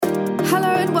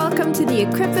welcome to the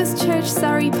Equippers Church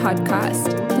Surrey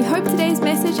podcast. We hope today's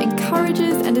message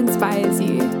encourages and inspires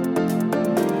you.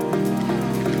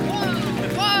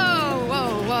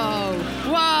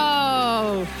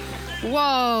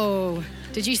 Whoa.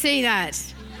 Did you see that?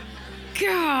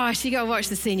 Gosh, you got to watch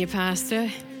the senior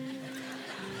pastor.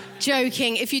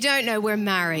 Joking. If you don't know, we're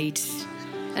married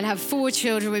and have 4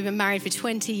 children. We've been married for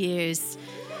 20 years.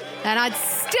 And I'd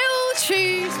still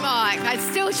choose Mark. I'd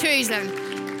still choose him.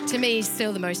 To me, he's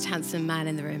still the most handsome man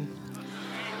in the room.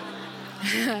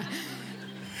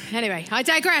 Anyway, I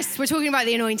digress. We're talking about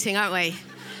the anointing, aren't we?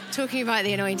 Talking about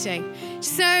the anointing.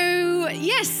 So,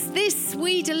 yes,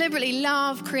 we deliberately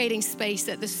love creating space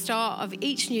at the start of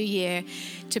each new year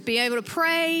to be able to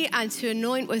pray and to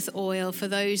anoint with oil for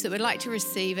those that would like to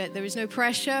receive it. There is no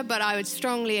pressure, but I would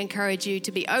strongly encourage you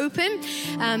to be open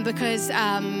because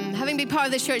having been part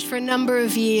of this church for a number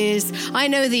of years, I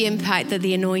know the impact that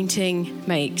the anointing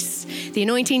makes. The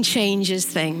anointing changes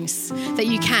things that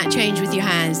you can't change with your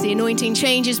hands. The anointing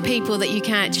changes people that you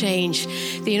can't change.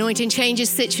 The anointing changes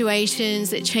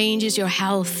situations. It changes your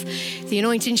health. The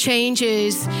anointing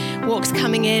changes what's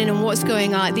coming in and what's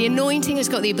going out. The anointing has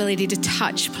got the ability to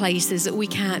touch places that we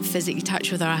can't physically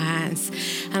touch with our hands.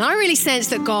 And I really sense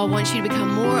that God wants you to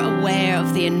become more aware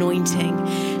of the anointing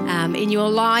in your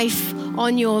life,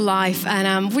 on your life.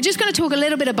 And we're just going to talk a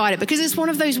little bit about it because it's one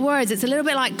of those words. It's a little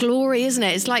bit like glory, isn't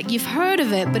it? It's like you've heard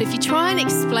of it, but if you try and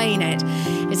explain it,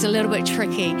 it's a little bit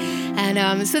tricky.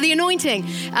 And so the anointing,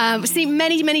 we see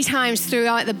many times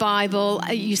throughout the Bible,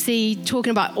 you see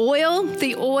talking about oil,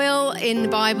 the oil in the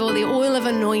Bible, the oil of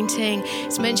anointing.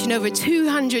 It's mentioned over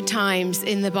 200 times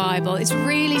in the Bible. It's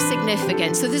really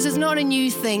significant. So this is not a new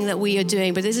thing that we are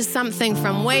doing, but this is something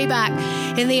from way back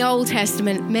in the Old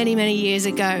Testament, many years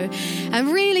ago. And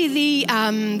really the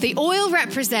oil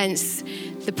represents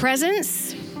the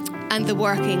presence and the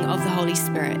working of the Holy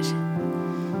Spirit.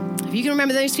 If you can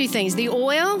remember those 2 things, the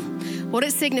oil, what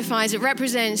it signifies, it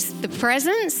represents the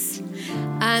presence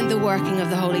and the working of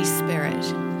the Holy Spirit.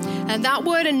 And that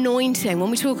word anointing, when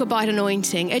we talk about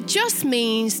anointing, it just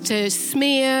means to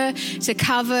smear, to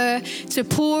cover, to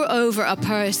pour over a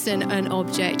person, an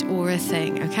object, or a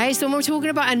thing. Okay, so when we're talking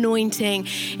about anointing,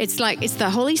 it's the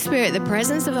Holy Spirit, the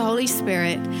presence of the Holy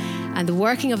Spirit, and the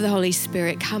working of the Holy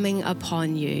Spirit coming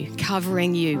upon you,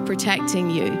 covering you,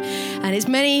 protecting you. And it's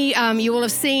many, you will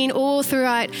have seen all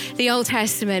throughout the Old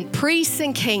Testament, priests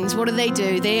and kings, what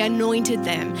do? They anointed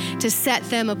them to set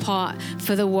them apart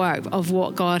for the work of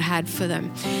what God had for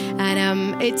them.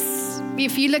 And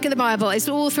if you look at the Bible, it's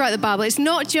all throughout the Bible. It's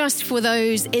not just for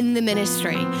those in the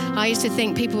ministry. I used to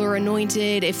think people were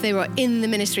anointed if they were in the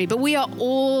ministry, but we are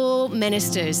all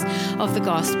ministers of the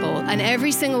gospel, and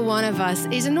every single one of us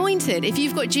is anointed. If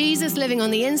you've got Jesus living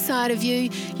on the inside of you,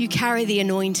 you carry the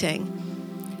anointing.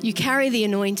 You carry the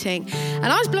anointing. And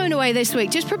I was blown away this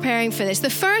week just preparing for this. The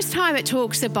first time it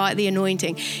talks about the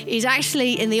anointing is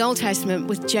actually in the Old Testament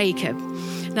with Jacob.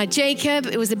 Now, Jacob,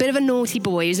 it was a bit of a naughty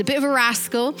boy. He was a bit of a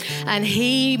rascal, and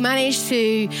he managed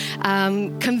to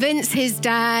convince his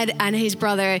dad and his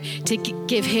brother to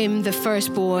give him the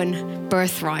firstborn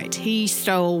birthright. He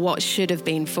stole what should have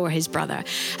been for his brother.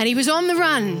 And he was on the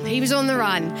run.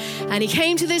 And he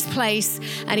came to this place,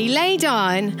 and he lay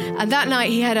down, and that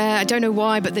night he had I don't know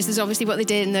why, but this is obviously what they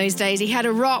did in those days. He had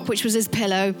a rock, which was his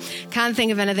pillow. Can't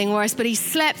think of anything worse, but he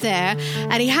slept there,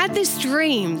 and he had this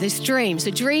dream.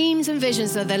 So dreams and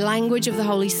visions are the language of the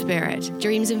Holy Spirit,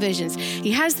 dreams and visions.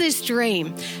 He has this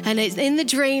dream, and in the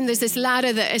dream there's this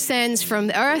ladder that ascends from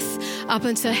the earth up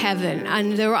into heaven,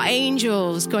 and there are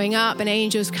angels going up and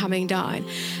angels coming down.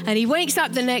 And he wakes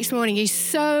up the next morning, he's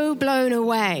so blown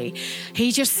away.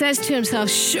 He just says to himself,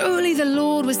 surely the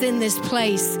Lord was in this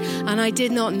place and I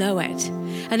did not know it.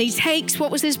 And he takes what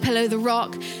was his pillow, the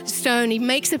rock, stone, he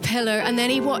makes a pillar, and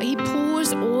then he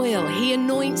pours oil, he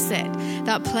anoints it,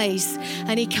 that place,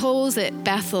 and he calls it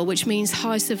Bethel, which means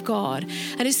house of God.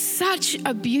 And it's such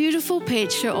a beautiful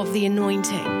picture of the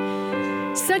anointing.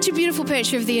 Such a beautiful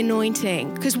picture of the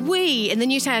anointing, because we, in the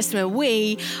New Testament,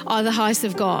 we are the house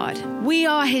of God. We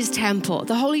are his temple.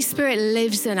 The Holy Spirit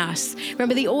lives in us.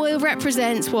 Remember, the oil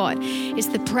represents what? It's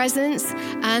the presence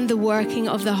and the working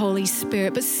of the Holy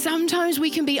Spirit. But sometimes we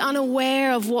can be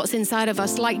unaware of what's inside of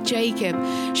us, like Jacob.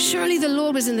 Surely the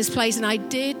Lord was in this place and I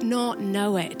did not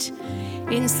know it.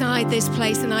 Inside this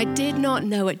place, and I did not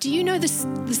know it. Do you know this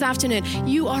afternoon?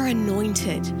 You are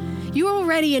anointed. You're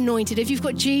already anointed. If you've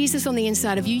got Jesus on the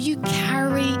inside of you, you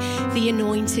carry the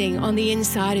anointing on the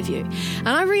inside of you. And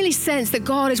I really sense that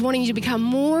God is wanting you to become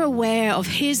more aware of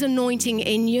his anointing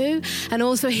in you and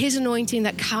also his anointing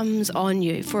that comes on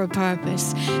you for a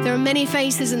purpose. There are many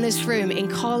faces in this room, in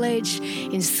college,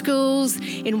 in schools,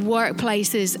 in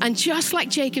workplaces. And just like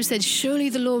Jacob said, surely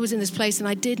the Lord was in this place and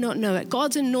I did not know it.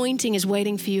 God's anointing is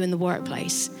waiting for you in the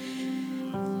workplace.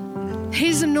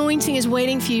 His anointing is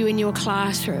waiting for you in your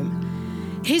classroom.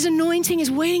 His anointing is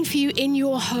waiting for you in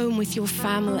your home with your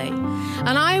family.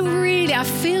 And I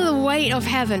feel the weight of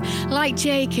heaven. Like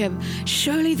Jacob,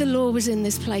 surely the Lord was in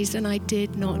this place and I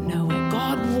did not know it.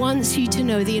 God wants you to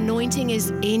know the anointing is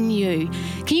in you.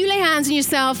 Can you lay hands on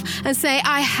yourself and say,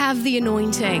 I have the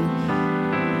anointing?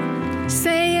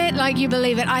 Say it like you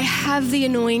believe it. I have the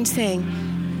anointing.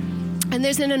 And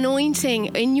there's an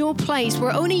anointing in your place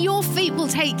where only your feet will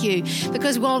take you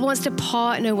because God wants to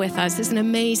partner with us. It's an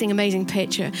amazing, amazing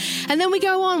picture. And then we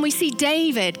go on, we see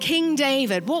David, King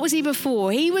David. What was he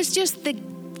before? He was just the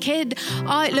kid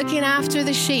out looking after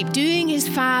the sheep, doing his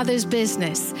father's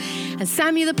business. And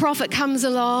Samuel the prophet comes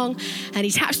along and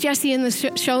he taps Jesse in the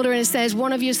shoulder and says,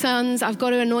 one of your sons, I've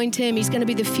got to anoint him. He's going to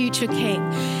be the future king.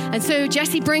 And so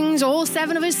Jesse brings all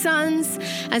 7 of his sons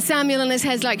and Samuel in his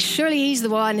head's like, surely he's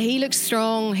the one. He looks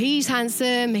strong. He's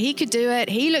handsome. He could do it.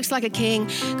 He looks like a king.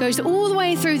 Goes all the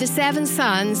way through the 7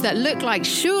 sons that look like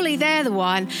surely they're the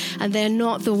one and they're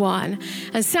not the one.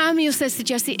 And Samuel says to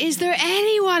Jesse, is there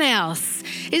anyone else?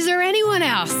 Is there anyone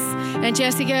else? And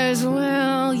Jesse goes,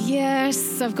 well,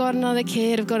 yes, I've got another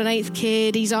kid. I've got an 8th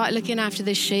kid. He's out looking after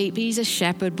the sheep. He's a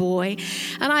shepherd boy.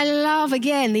 And I love,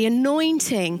 again, the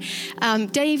anointing.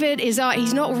 David is out.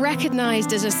 He's not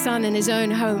recognized as a son in his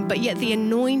own home, but yet the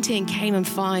anointing came and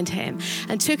found him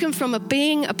and took him from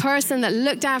being a person that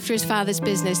looked after his father's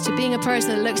business to being a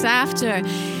person that looks after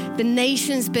the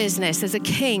nation's business as a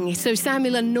king. So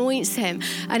Samuel anoints him.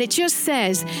 And it just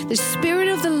says, the Spirit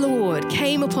of the Lord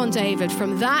came upon David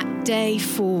from that day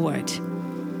forward.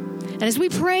 And as we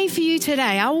pray for you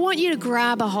today, I want you to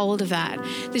grab a hold of that.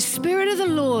 The Spirit of the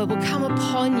Lord will come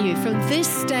upon you from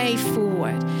this day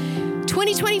forward.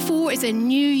 2024 is a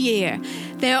new year.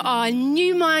 There are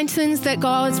new mountains that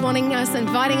God's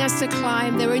inviting us to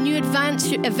climb. There are new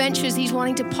adventures he's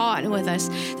wanting to partner with us.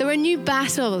 There are new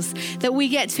battles that we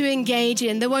get to engage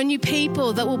in. There are new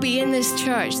people that will be in this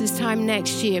church this time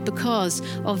next year because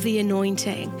of the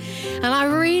anointing. And I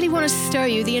really want to stir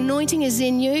you. The anointing is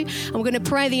in you. And we're going to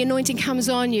pray the anointing comes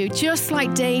on you. Just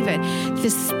like David,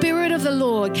 the Spirit of the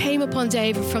Lord came upon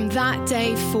David from that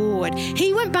day forward.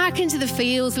 He went back into the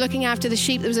fields looking after the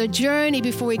sheep. There was a journey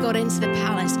before he got into the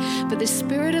palace. But the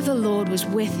Spirit of the Lord was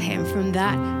with him from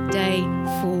that day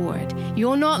forward.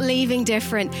 You're not leaving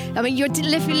different. I mean, you're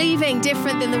leaving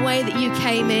different than the way that you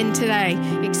came in today.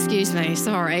 Excuse me,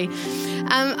 sorry.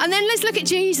 And then let's look at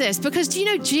Jesus, because do you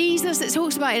know Jesus, it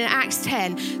talks about in Acts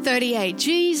 10:38,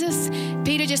 Jesus,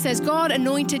 Peter just says, God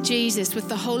anointed Jesus with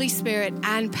the Holy Spirit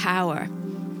and power.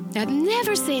 Now, I've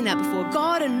never seen that before.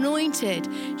 God anointed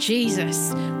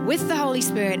Jesus with the Holy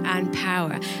Spirit and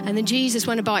power. And then Jesus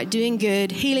went about doing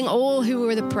good, healing all who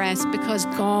were oppressed because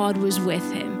God was with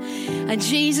him. And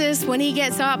Jesus, when he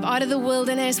gets up out of the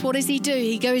wilderness, what does he do?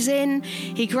 He goes in,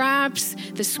 he grabs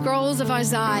the scrolls of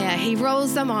Isaiah, he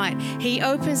rolls them out, he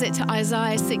opens it to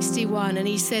Isaiah 61, and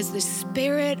he says, the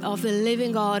Spirit of the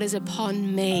living God is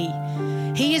upon me.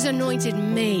 He has anointed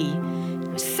me.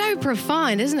 So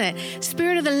profound, isn't it?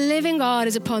 Spirit of the living God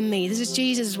is upon me. This is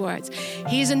Jesus' words.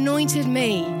 He has anointed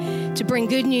me to bring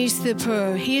good news to the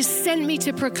poor. He has sent me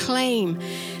to proclaim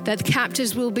that the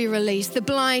captives will be released, the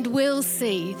blind will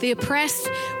see, the oppressed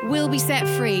will be set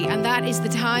free, and that is the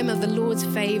time of the Lord's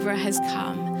favor has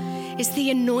come. It's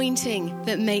the anointing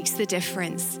that makes the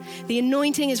difference. The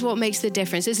anointing is what makes the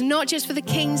difference. It's not just for the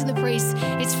kings and the priests,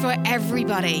 it's for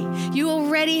everybody. You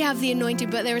already have the anointing,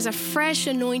 but there is a fresh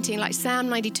anointing like Psalm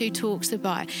 92 talks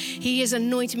about. He has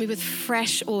anointed me with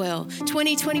fresh oil.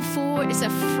 2024 is a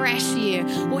fresh year.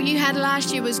 What you had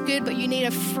last year was good, but you need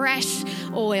a fresh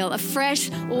oil of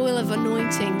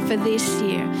anointing for this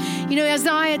year. You know,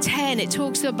 Isaiah 10, it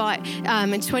talks about,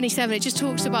 in 27, it just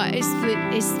talks about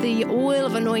it's the oil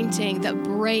of anointing that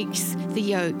breaks the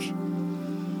yoke. Do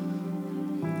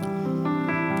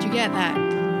you get that?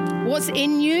 What's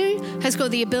in you has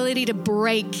got the ability to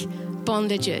break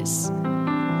bondages.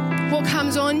 what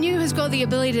comes on you has got the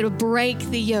ability to break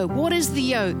the yoke. What is the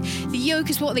yoke? The yoke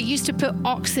is what they used to put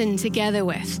oxen together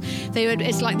with.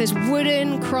 It's like this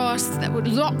wooden cross that would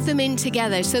lock them in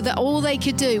together so that all they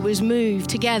could do was move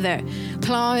together,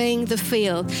 plowing the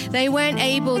field. They weren't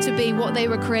able to be what they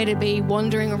were created to be,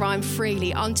 wandering around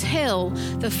freely, until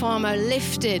the farmer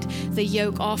lifted the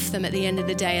yoke off them at the end of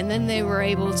the day. And then they were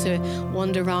able to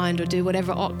wander around or do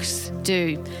whatever ox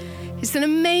do. It's an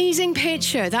amazing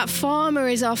picture. That farmer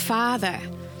is our Father.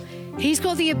 He's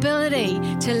got the ability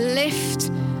to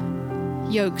lift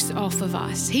yokes off of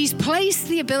us. He's placed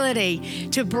the ability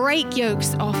to break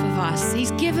yokes off of us.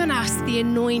 He's given us the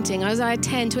anointing. Isaiah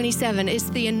 10:27, it's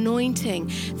the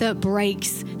anointing that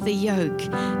breaks the yoke.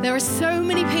 There are so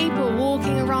many people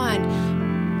walking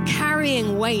around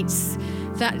carrying weights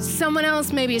that someone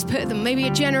else maybe has put them. Maybe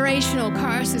a generational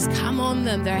curse has come on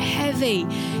them. They're heavy.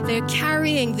 They're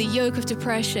carrying the yoke of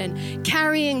depression,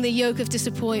 carrying the yoke of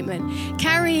disappointment,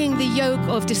 carrying the yoke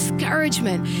of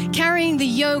discouragement, carrying the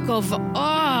yoke of,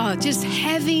 just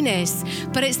heaviness.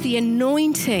 But it's the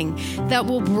anointing that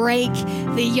will break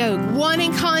the yoke. One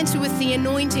encounter with the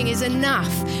anointing is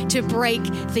enough to break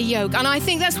the yoke. And I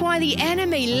think that's why the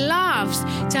enemy loves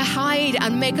to hide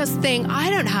and make us think,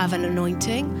 I don't have an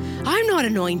anointing. I'm not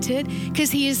anointed,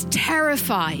 because he is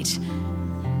terrified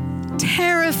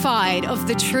of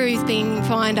the truth being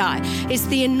found out. It's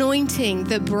the anointing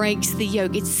that breaks the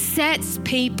yoke. It sets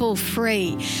people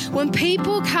free. When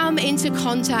people come into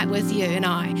contact with you and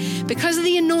I, because of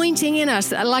the anointing in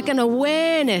us, like an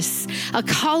awareness, a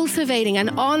cultivating, an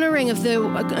honoring of the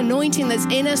anointing that's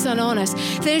in us and on us,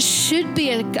 there should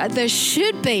be,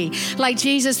 like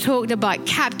Jesus talked about,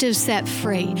 captives set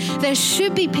free. There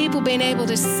should be people being able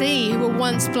to see who were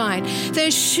once blind.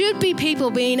 There should be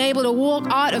people being able to walk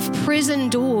out of prison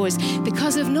doors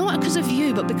not because of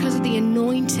you, but because of the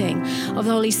anointing of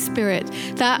the Holy Spirit.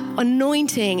 That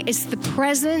anointing is the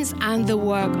presence and the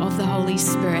work of the Holy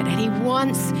Spirit. And he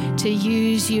wants to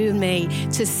use you and me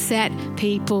to set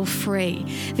people free.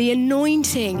 The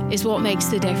anointing is what makes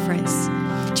the difference.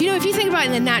 Do you know, if you think about it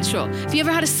in the natural, have you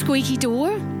ever had a squeaky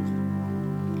door?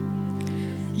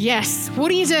 Yes. What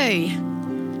do?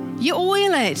 You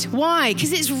oil it. Why?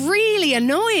 Because it's really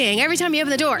annoying. Every time you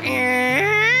open the door,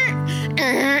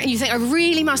 and you think, I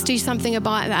really must do something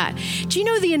about that. Do you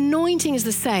know the anointing is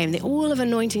the same? The oil of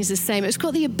anointing is the same. It's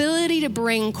got the ability to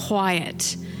bring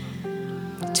quiet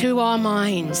to our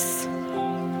minds.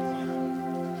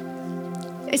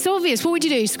 It's obvious. What would you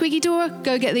do? Squeaky door?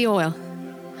 Go get the oil.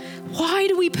 Why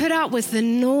do we put up with the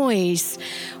noise?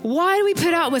 Why do we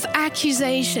put up with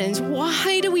accusations?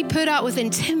 Why do we put up with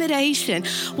intimidation?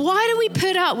 Why do we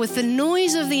put up with the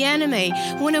noise of the enemy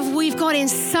when we've got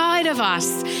inside of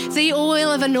us the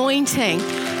oil of anointing?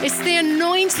 It's the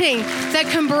anointing that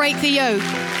can break the yoke.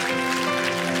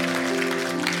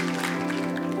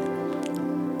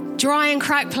 Dry and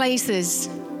cracked places.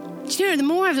 Do you know, the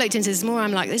more I've looked into this, the more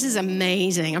I'm like, this is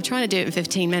amazing. I'm trying to do it in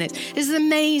 15 minutes. This is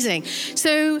amazing.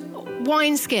 So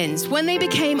wineskins, when they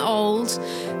became old,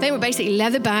 they were basically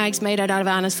leather bags made out of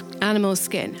animal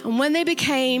skin. And when they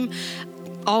became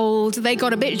old, they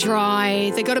got a bit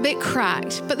dry, they got a bit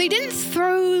cracked. But they didn't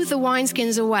throw the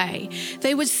wineskins away.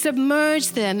 They would submerge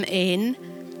them in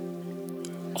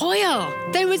oil.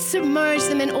 They would submerge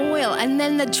them in oil, and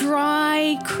then the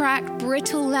dry, cracked,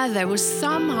 brittle leather was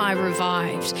somehow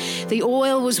revived. The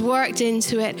oil was worked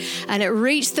into it, and it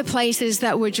reached the places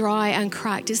that were dry and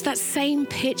cracked. It's that same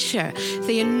picture.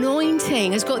 The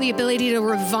anointing has got the ability to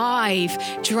revive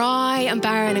dry and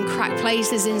barren and cracked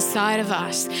places inside of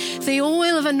us. The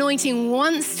oil of anointing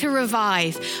wants to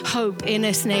revive hope in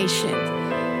this nation.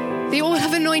 The oil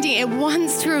of anointing, it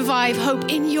wants to revive hope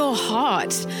in your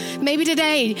heart. Maybe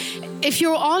today, if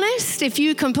you're honest, if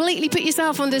you completely put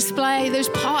yourself on display, there's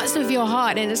parts of your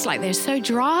heart and it's like they're so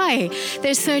dry.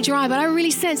 They're so dry. But I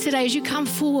really sense today, as you come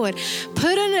forward,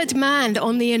 put a demand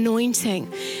on the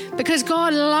anointing, because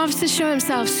God loves to show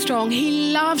himself strong.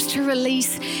 He loves to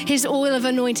release his oil of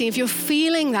anointing. If you're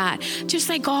feeling that, just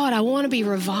say, God, I want to be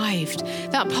revived.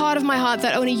 That part of my heart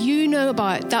that only you know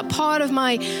about, that part of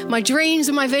my dreams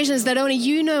and my visions that only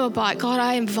you know about, God,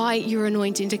 I invite your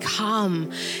anointing to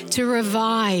come, to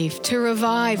revive,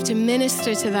 to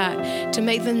minister to that, to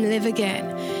make them live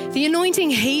again. The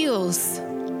anointing heals.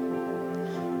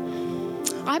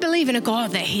 I believe in a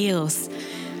God that heals.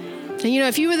 And you know,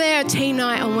 if you were there at team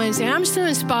night on Wednesday, I'm so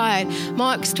inspired.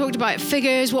 Mark's talked about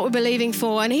figures, what we're believing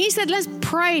for. And he said, let's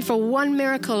pray for one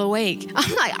miracle a week.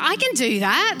 I'm like, I can do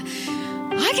that.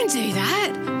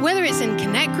 Whether it's in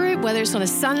Connect Group, whether it's on a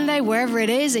Sunday, wherever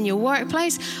it is in your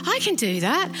workplace, I can do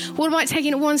that. What about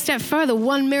taking it one step further?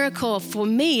 One miracle for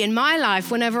me in my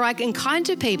life whenever I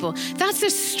encounter people. That's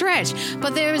a stretch,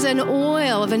 but there is an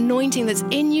oil of anointing that's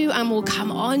in you and will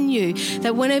come on you,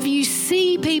 that whenever you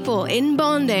see people in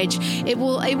bondage, it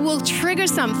will trigger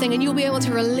something and you'll be able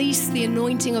to release the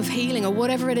anointing of healing or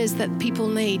whatever it is that people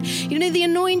need. You know, the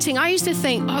anointing, I used to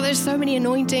think, there's so many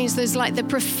anointings. There's like the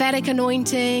prophetic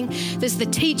anointing. There's the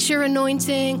teacher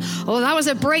anointing. That was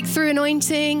a breakthrough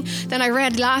anointing. Then I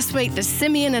read last week the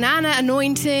Simeon and Anna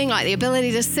anointing, like the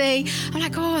ability to see. I'm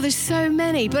like, there's so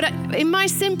many. But in my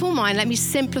simple mind, let me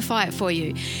simplify it for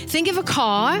you. Think of a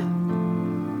car.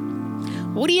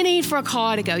 What do you need for a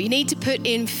car to go? You need to put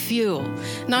in fuel.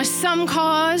 Now, some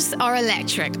cars are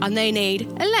electric and they need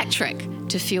electric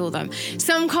to fuel them.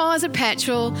 Some cars are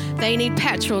petrol, they need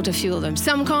petrol to fuel them.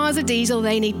 Some cars are diesel,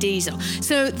 they need diesel.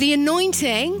 So the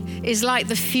anointing is like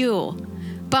the fuel.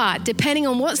 But depending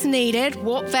on what's needed,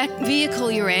 what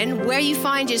vehicle you're in, where you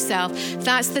find yourself,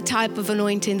 that's the type of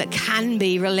anointing that can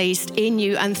be released in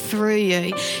you and through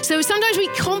you. So sometimes we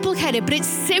complicate it, but it's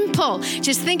simple.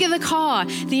 Just think of the car.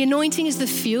 The anointing is the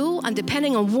fuel, and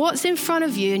depending on what's in front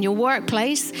of you in your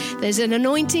workplace, there's an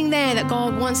anointing there that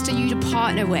God wants you to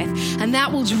partner with, and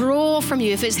that will draw from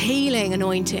you. If it's healing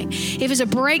anointing, if it's a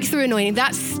breakthrough anointing,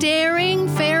 that's staring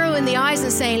Pharaoh in the eyes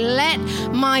and saying, let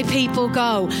my people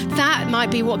go. That might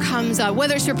be what comes up,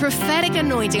 whether it's a prophetic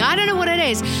anointing, I don't know what it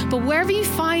is, but wherever you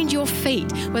find your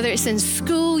feet, whether it's in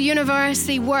school,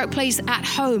 university, workplace, at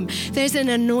home, there's an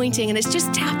anointing, and it's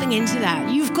just tapping into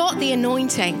that. You've got the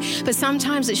anointing, but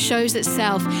sometimes it shows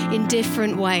itself in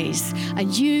different ways,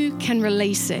 and you can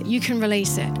release it. You can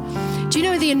release it. Do you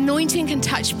know the anointing can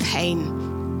touch pain?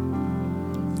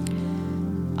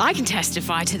 I can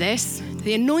testify to this.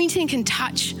 The anointing can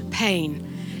touch pain.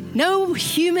 No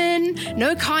human,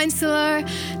 no counselor,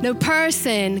 no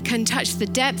person can touch the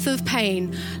depth of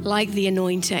pain like the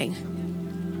anointing.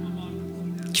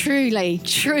 Truly,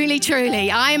 truly, truly.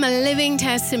 I am a living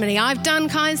testimony. I've done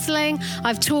counseling.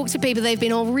 I've talked to people. They've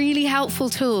been all really helpful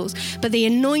tools. But the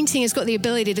anointing has got the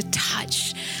ability to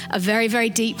touch a very, very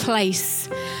deep place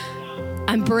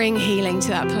and bring healing to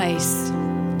that place.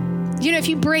 You know, if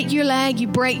you break your leg, you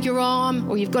break your arm,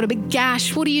 or you've got a big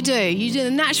gash, what do? You do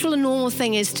the natural and normal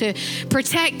thing is to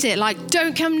protect it. Like,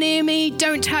 don't come near me,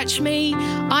 don't touch me.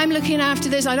 I'm looking after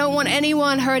this. I don't want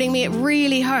anyone hurting me. It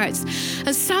really hurts.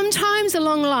 And sometimes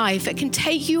along life, it can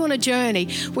take you on a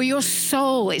journey where your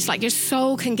soul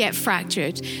can get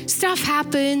fractured. Stuff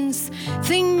happens,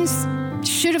 things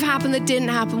should have happened that didn't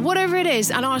happen, whatever it is,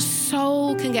 and our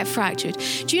soul can get fractured.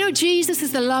 Do you know Jesus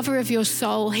is the lover of your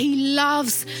soul? He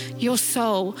loves your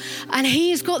soul, and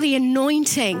he has got the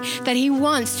anointing that he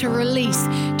wants to release,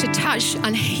 to touch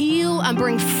and heal and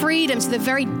bring freedom to the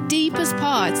very deepest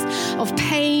parts of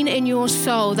pain in your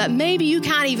soul that maybe you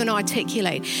can't even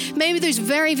articulate. Maybe there's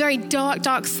very, very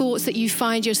dark thoughts that you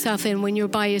find yourself in when you're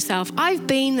by yourself. I've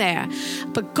been there,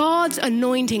 but God's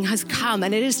anointing has come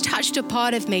and it has touched a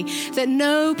part of me that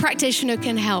no practitioner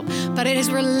can help, but it has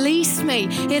released me.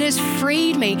 It has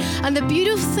freed me. And the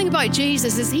beautiful thing about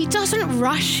Jesus is he doesn't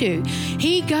rush you.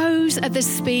 He goes at the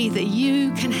speed that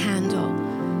you can handle.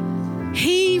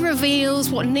 He reveals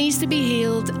what needs to be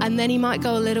healed, and then he might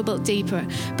go a little bit deeper.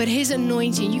 But his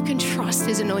anointing, you can trust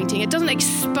his anointing. It doesn't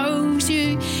expose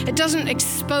you. It doesn't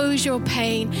expose your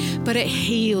pain, but it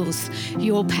heals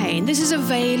your pain. This is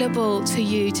available to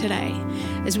you today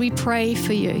as we pray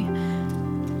for you.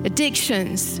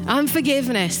 Addictions,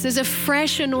 unforgiveness. There's a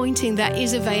fresh anointing that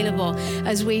is available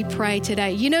as we pray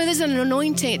today. You know, there's an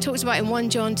anointing, it talks about in 1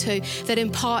 John 2, that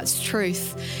imparts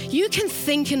truth. You can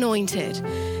think anointed.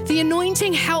 The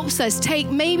anointing helps us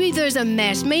maybe there's a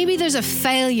mess, maybe there's a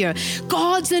failure.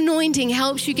 God's anointing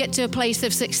helps you get to a place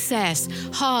of success.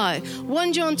 How?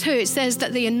 1 John 2, it says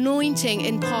that the anointing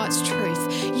imparts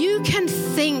truth. You can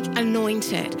think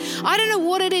anointed. I don't know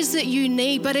what it is that you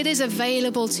need, but it is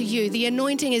available to you. The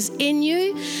anointing is in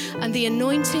you, and the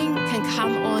anointing can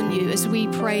come on you as we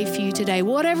pray for you today.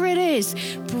 Whatever it is,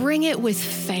 bring it with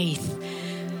faith.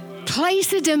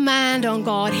 Place a demand on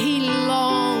God. He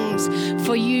longs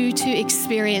for you to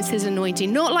experience his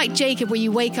anointing. Not like Jacob, where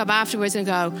you wake up afterwards and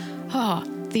go,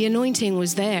 the anointing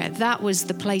was there. That was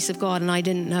the place of God and I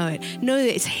didn't know it. No,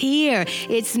 it's here.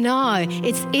 It's now.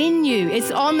 It's in you. It's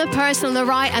on the person on the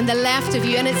right and the left of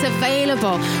you, and it's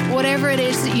available, whatever it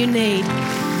is that you need.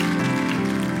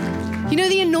 You know,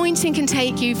 the anointing can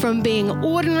take you from being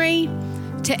ordinary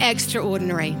to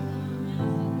extraordinary.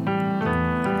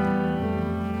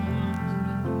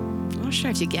 I'm not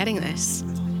sure if you're getting this.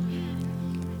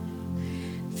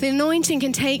 The anointing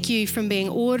can take you from being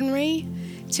ordinary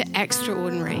to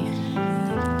extraordinary.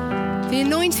 The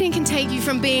anointing can take you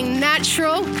from being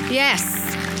natural.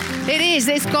 Yes, it is.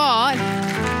 It's God.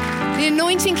 The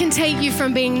anointing can take you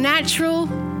from being natural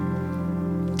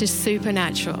to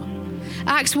supernatural.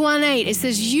 Acts 1:8, it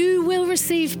says, you will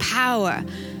receive power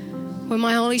when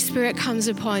my Holy Spirit comes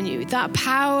upon you. That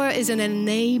power is an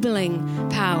enabling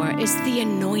power. It's the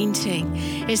anointing.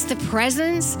 It's the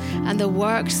presence and the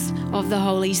works of the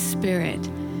Holy Spirit.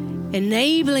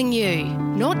 Enabling you,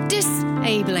 not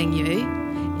disabling you,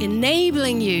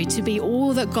 enabling you to be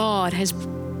all that God has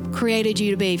created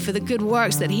you to be, for the good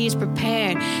works that he has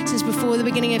prepared since before the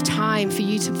beginning of time for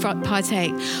you to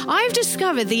partake. I've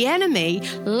discovered the enemy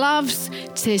loves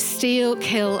to steal,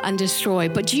 kill, and destroy.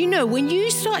 But do you know, when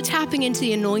you start tapping into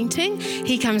the anointing,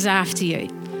 he comes after you.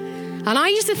 And I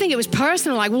used to think it was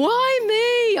personal, like, why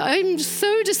me? I'm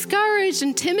so discouraged,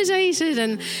 intimidated,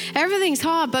 and everything's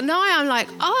hard. But now I'm like,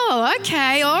 oh,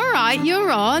 okay, all right, you're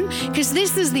on. Because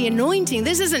this is the anointing.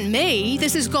 This isn't me.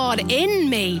 This is God in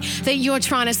me that you're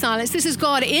trying to silence. This is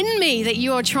God in me that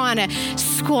you're trying to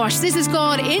squash. This is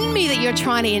God in me that you're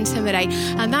trying to intimidate.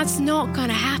 And that's not going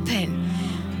to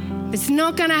happen. It's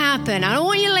not going to happen. I don't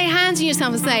want you to lay hands on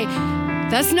yourself and say,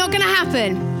 that's not going to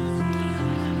happen.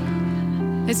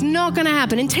 It's not going to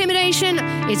happen. Intimidation,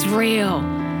 it's real.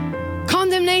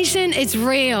 Condemnation, it's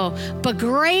real. But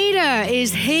greater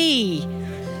is he.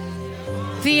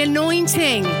 The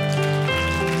anointing.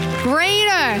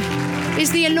 Greater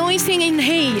is the anointing in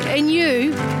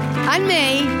you and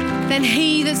me than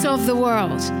he that's of the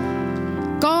world.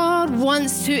 God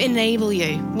wants to enable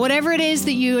you. Whatever it is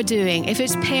that you are doing, if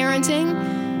it's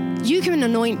parenting, you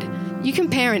can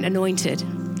parent anointed.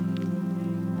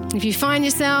 If you find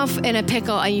yourself in a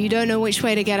pickle and you don't know which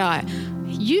way to get out,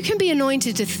 you can be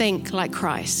anointed to think like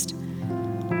Christ.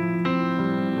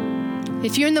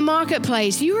 If you're in the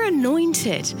marketplace, you are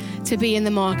anointed to be in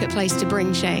the marketplace to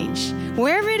bring change.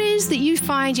 Wherever it is that you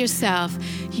find yourself,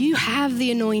 you have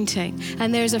the anointing,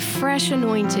 and there's a fresh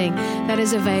anointing that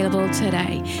is available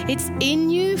today. It's in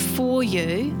you, for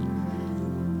you,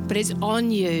 but it's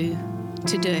on you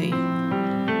to do.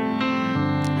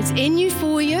 It's in you,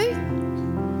 for you,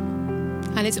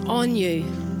 and it's on you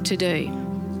to do.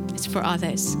 It's for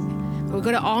others. We've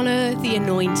got to honor the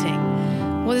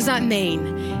anointing. What does that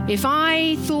mean? If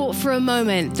I thought for a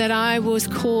moment that I was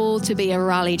called to be a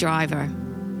rally driver,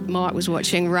 Mark was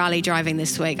watching rally driving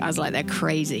this week. I was like, they're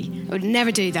crazy. I would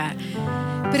never do that.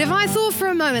 But if I thought for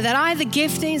a moment that I had the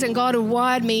giftings and God had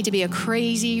wired me to be a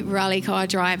crazy rally car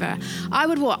driver, I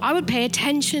would what? I would pay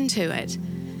attention to it.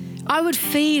 I would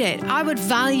feed it. I would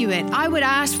value it. I would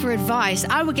ask for advice.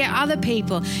 I would get other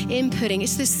people inputting.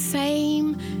 It's the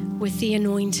same with the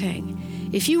anointing.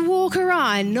 If you walk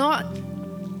around not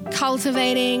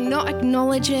cultivating, not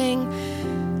acknowledging,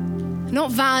 not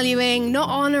valuing, not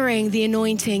honoring the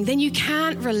anointing, then you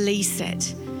can't release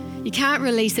it. You can't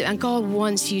release it, and God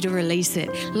wants you to release it.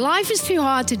 Life is too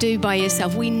hard to do by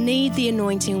yourself. We need the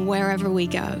anointing wherever we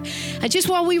go. And just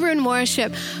while we were in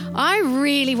worship, I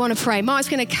really want to pray. Mark's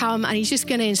going to come and he's just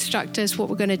going to instruct us what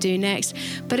we're going to do next.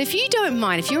 But if you don't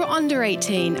mind, if you're under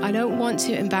 18, I don't want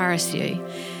to embarrass you,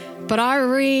 but I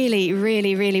really,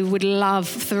 really, really would love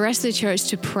for the rest of the church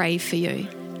to pray for you,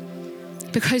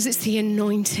 because it's the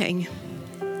anointing.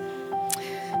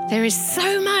 There is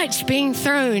so much being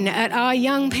thrown at our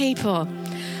young people,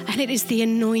 and it is the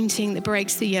anointing that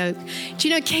breaks the yoke. Do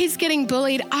you know, kids getting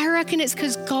bullied? I reckon it's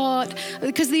because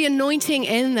the anointing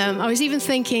in them. I was even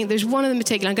thinking, there's one of them in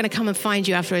particular, I'm going to come and find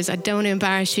you afterwards. I don't want to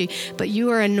embarrass you, but you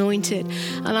are anointed.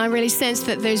 And I really sense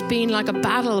that there's been like a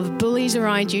battle of bullies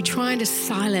around you trying to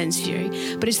silence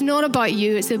you. But it's not about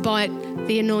you, it's about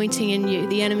the anointing in you.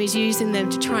 The enemy's using them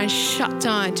to try and shut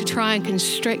down, to try and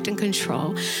constrict and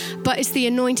control. But it's the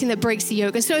anointing that breaks the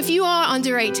yoke. And so if you are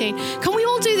under 18, can we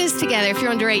all do this together if you're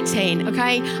under 18,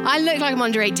 okay? I look like I'm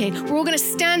under 18. We're all going to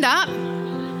stand up.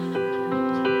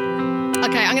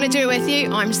 Okay, I'm going to do it with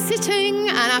you. I'm sitting,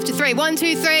 and after 3, 1,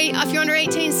 2, 3, if you're under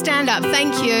 18, stand up.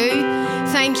 Thank you.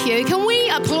 Thank you. Can we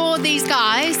applaud these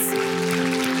guys?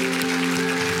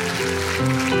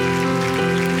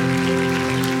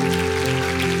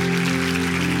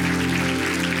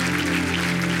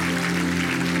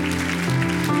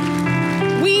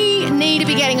 We need to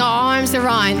be getting our arms arms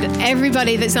around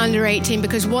everybody that's under 18,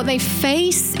 because what they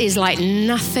face is like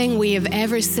nothing we have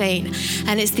ever seen.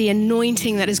 And it's the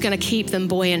anointing that is going to keep them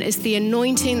buoyant. It's the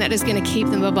anointing that is going to keep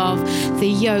them above the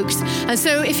yokes. And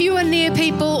so if you are near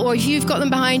people or if you've got them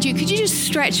behind you, could you just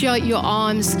stretch out your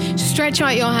arms, stretch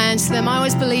out your hands to them? I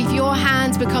always believe your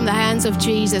hands become the hands of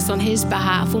Jesus on his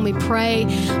behalf when we pray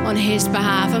on his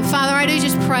behalf. And Father, I do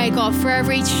just pray, God, for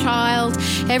every child,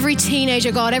 every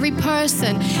teenager, God, every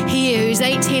person here who's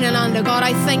 18 and under. God,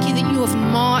 I thank you that you have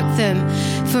marked them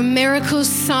for miracles,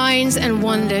 signs, and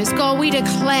wonders. God, we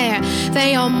declare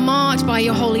they are marked by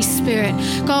your Holy Spirit.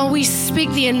 God, we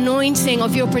speak the anointing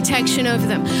of your protection over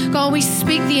them. God, we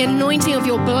speak the anointing of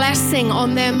your blessing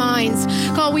on their minds.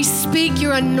 God, we speak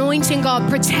your anointing, God,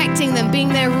 protecting them, being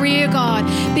their rear guard,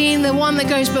 being the one that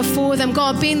goes before them,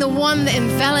 God, being the one that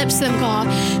envelops them, God.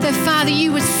 That, Father,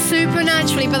 you would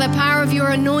supernaturally, by the power of your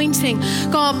anointing,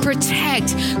 God,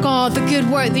 protect, God, the good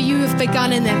work that you have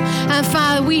begun in them. And,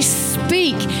 Father, we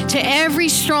speak to every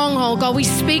stronghold, God. We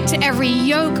speak to every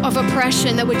yoke of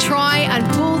oppression that would try and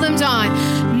pull them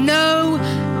down. No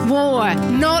war,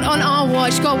 not on our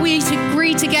watch. God, we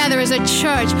agree together as a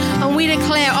church and we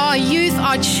declare our youth,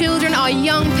 our children, our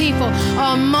young people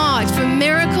are marked for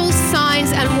miracles,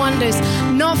 signs, and wonders,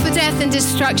 not for death and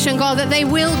destruction, God, that they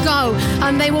will go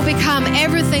and they will become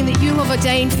everything that you have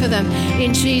ordained for them.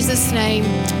 In Jesus' name,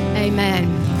 amen.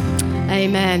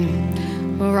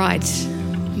 Amen. All right.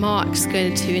 Mark's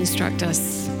going to instruct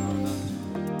us.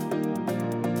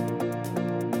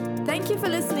 Thank you for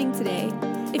listening today.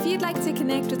 If you'd like to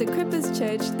connect with Equippers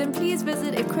Church, then please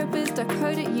visit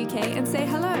equippers.co.uk and say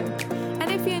hello.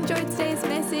 And if you enjoyed today's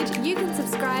message, you can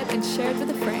subscribe and share it with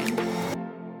a friend.